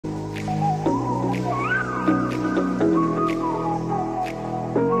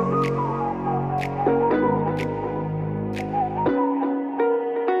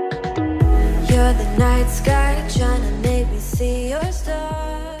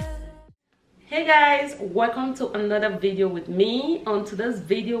Hey guys, welcome to another video with me. On today's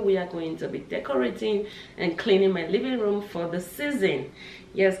video we are going to be decorating and cleaning my living room for the season.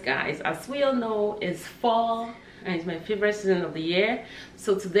 Yes guys, as we all know, it's fall and it's my favorite season of the year.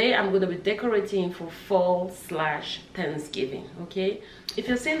 So today I'm going to be decorating for fall/Thanksgiving. Okay, if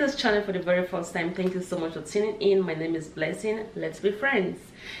you're seeing this channel for the very first time, thank you so much for tuning in. My name is Blessing. Let's be friends.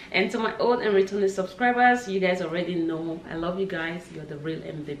 And to my old and returning subscribers, you guys already know I love you guys. You're the real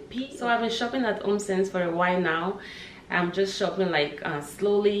MVP. So I've been shopping at HomeSense for a while now. I'm just shopping like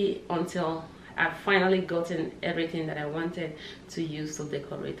slowly until I've finally gotten everything that I wanted to use to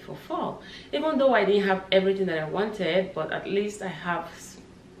decorate for fall. Even though I didn't have everything that I wanted, but at least I have,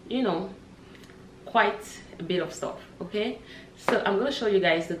 you know, quite a bit of stuff. Okay, so I'm going to show you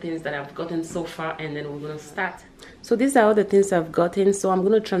guys the things that I've gotten so far, and then we're going to start. So these are all the things I've gotten. So I'm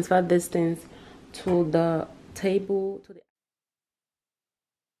going to transfer these things to the table, to the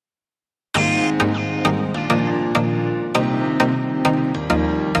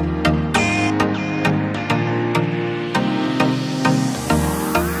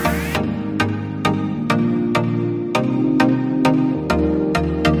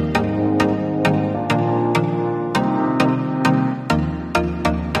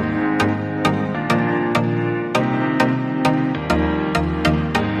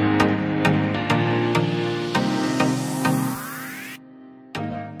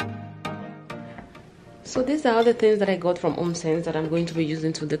So these are all the things that I got from HomeSense that I'm going to be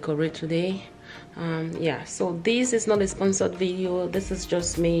using to decorate today. Yeah, so this is not a sponsored video. This is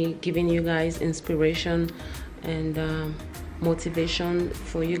just me giving you guys inspiration and motivation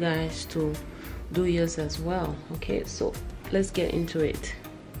for you guys to do yours as well. Okay, so let's get into it.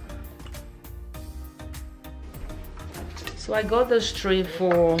 So I got this tray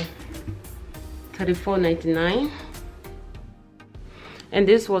for $34.99, and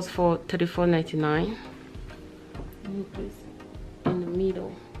this was for $34.99. In the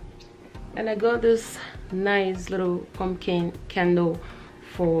middle, and I got this nice little pumpkin candle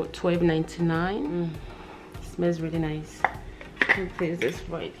for $12.99. It smells really nice. Let me place this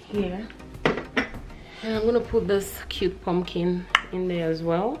right here, and I'm gonna put this cute pumpkin in there as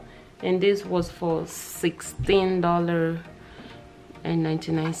well, and this was for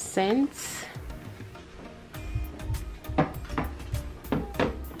 $16.99.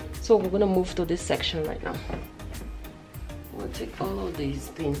 So we're gonna move to this section right now. We'll take all of these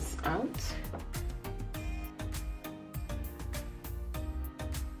things out.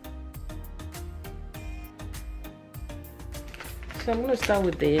 So I'm going to start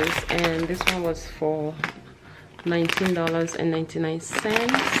with this, and this one was for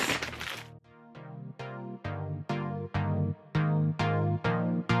 $19.99.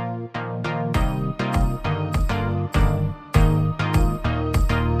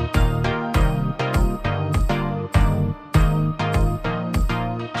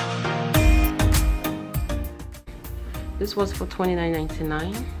 This was for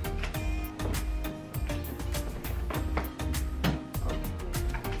 $29.99.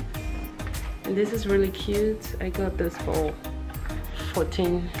 And this is really cute. I got this for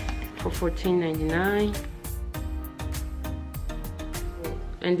 $14.99.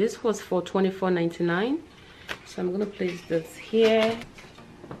 And this was for $24.99. So I'm gonna place this here.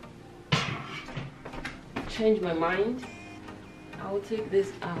 Change my mind. I'll take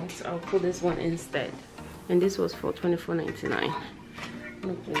this out. I'll put this one instead. And this was for $24.99. I'm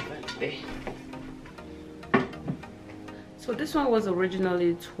gonna put it right there. So this one was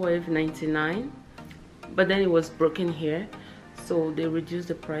originally $12.99, but then it was broken here, so they reduced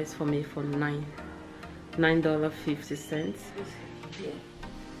the price for me for $9.50. Here,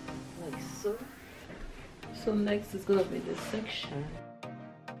 like so. So next is gonna be this section.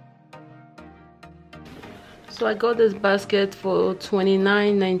 So I got this basket for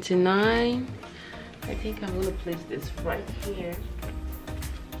 $29.99. I think I'm gonna place this right here.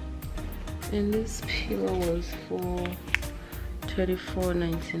 And this pillow was for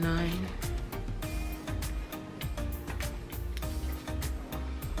 $34.99.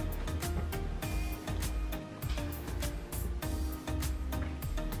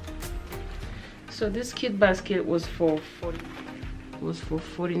 So this kid basket was for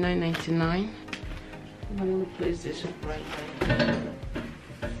 $49.99. I'm gonna place this right there.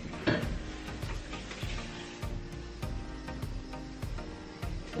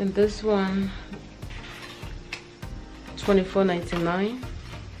 And this one, $24.99.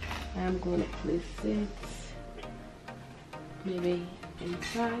 I'm going to place it maybe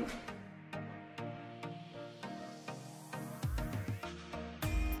inside.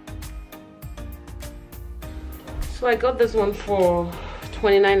 So I got this one for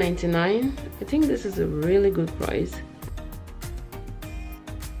 $29.99. I think this is a really good price.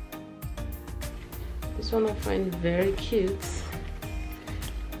 This one I find very cute,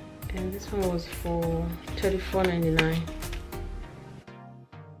 and this one was for $34.99.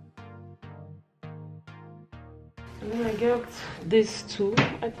 And then I got this two.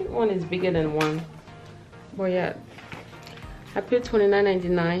 I think one is bigger than one, but yeah, I paid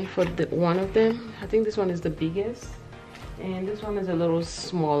 $29.99 for one of them. I think this one is the biggest, and this one is a little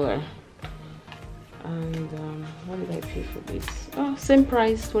smaller. And what did I pay for this? Oh, same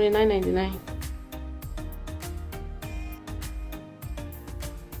price, $29.99.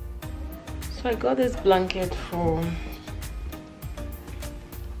 So I got this blanket for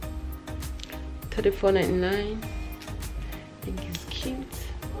 $34.99. I think it's cute.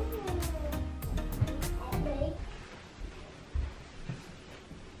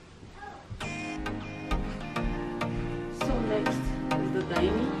 So next is the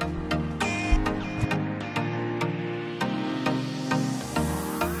dining.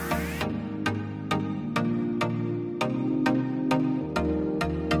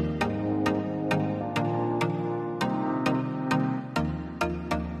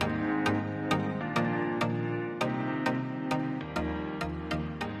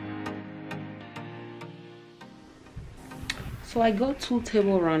 So I got two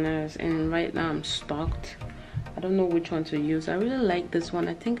table runners, and right now I'm stocked. I don't know which one to use. I really like this one.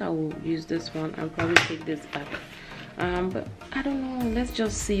 I think I will use this one. I'll probably take this back. But I don't know. Let's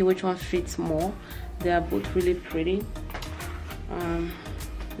just see which one fits more. They are both really pretty.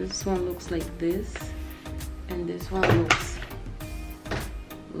 This one looks like this, and this one looks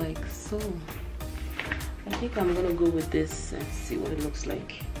like so. I think I'm gonna go with this and see what it looks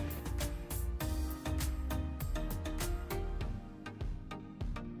like.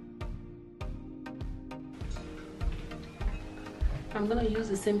 I'm gonna use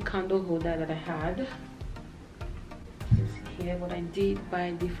the same candle holder that I had here, but I did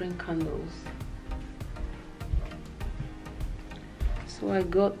buy different candles. So I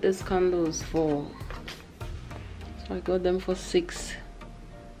got these candles for, so I got them for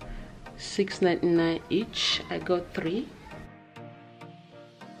 $6.99 each. I got 3.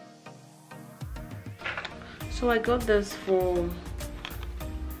 So I got this for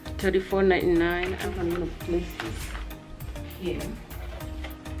 $34.99, and I'm gonna place this here.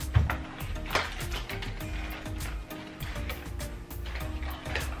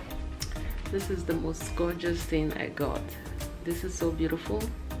 This is the most gorgeous thing I got. This is so beautiful.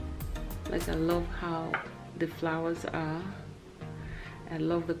 Like, I love how the flowers are. I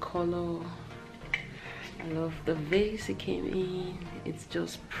love the color. I love the vase it came in. It's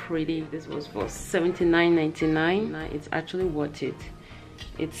just pretty. This was for $79.99. It's actually worth it.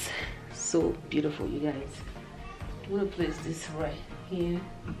 It's so beautiful, you guys. I'm gonna place this right here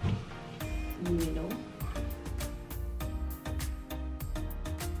in the middle.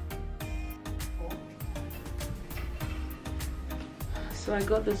 So I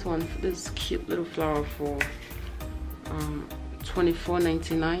got this one, this cute little flower for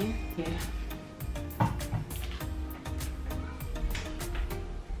 $24.99. Yeah.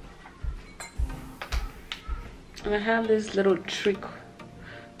 And I have this little trick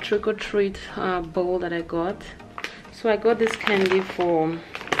or treat bowl that I got. So I got this candy for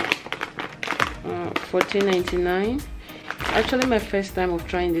 $14.99. Actually, my first time of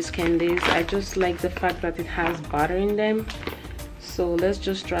trying these candies. I just like the fact that it has butter in them. So let's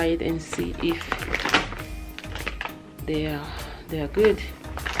just try it and see if they are good.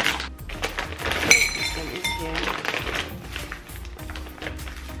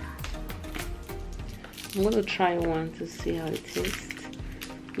 I'm gonna try one to see how it tastes.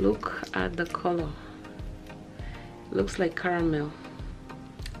 Look at the color. Looks like caramel.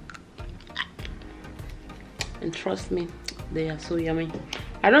 And trust me, they are so yummy.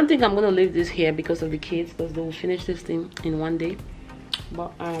 I don't think I'm gonna leave this here because of the kids, because they will finish this thing in one day.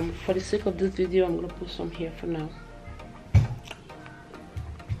 But for the sake of this video, I'm gonna put some here for now.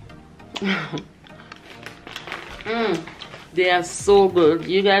 They are so good,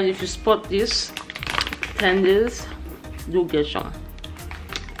 you guys. If you spot these candies, do get some.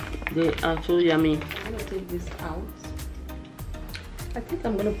 They are so yummy. I'm gonna take this out. I think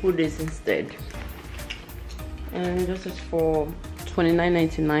I'm gonna put this instead, and this is for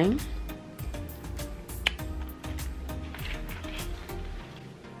 $29.99.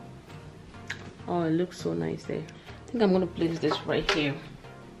 Oh, it looks so nice there. I think I'm gonna place this right here.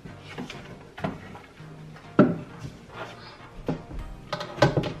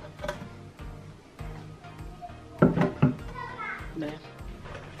 There.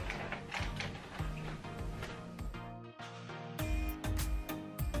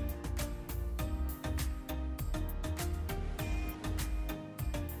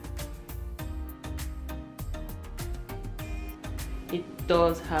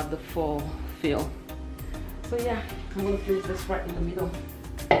 does have the fall feel. So yeah, I'm gonna place this right in the middle.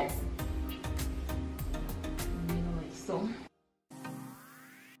 Like so.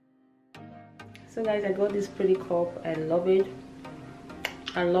 So guys, I got this pretty cup. I love it.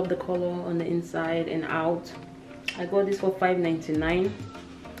 I love the color on the inside and out. I got this for $5.99.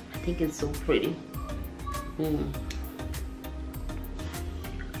 I think it's so pretty.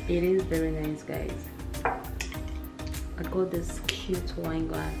 It is very nice, guys. I got this cute wine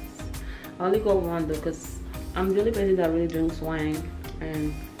glass. I only got one though because I'm the only person that really drinks wine,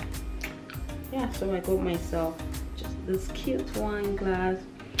 and yeah, so I got myself just this cute wine glass.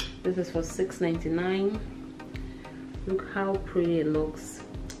 This is for $6.99. Look how pretty it looks.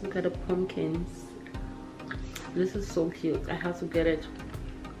 Look at the pumpkins. This is so cute. I have to get it.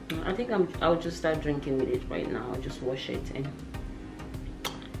 I think I'll just start drinking with it right now. I'll just wash it and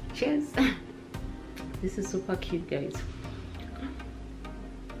cheers. This is super cute, guys.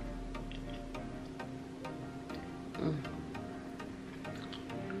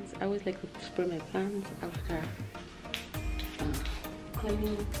 I always like to spray my pants after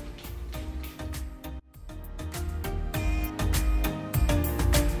cleaning.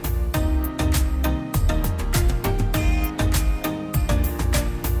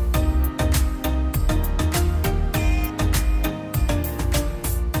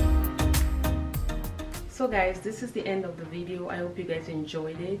 So guys, this is the end of the video. I hope you guys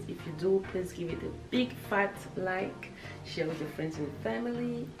enjoyed it. If you do, please give it a big fat like, share with your friends and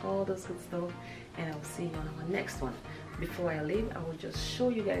family, all those good stuff, and I'll see you on our next one. Before I leave, I will just show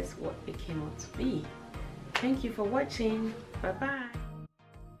you guys what it came out to be. Thank you for watching. Bye bye.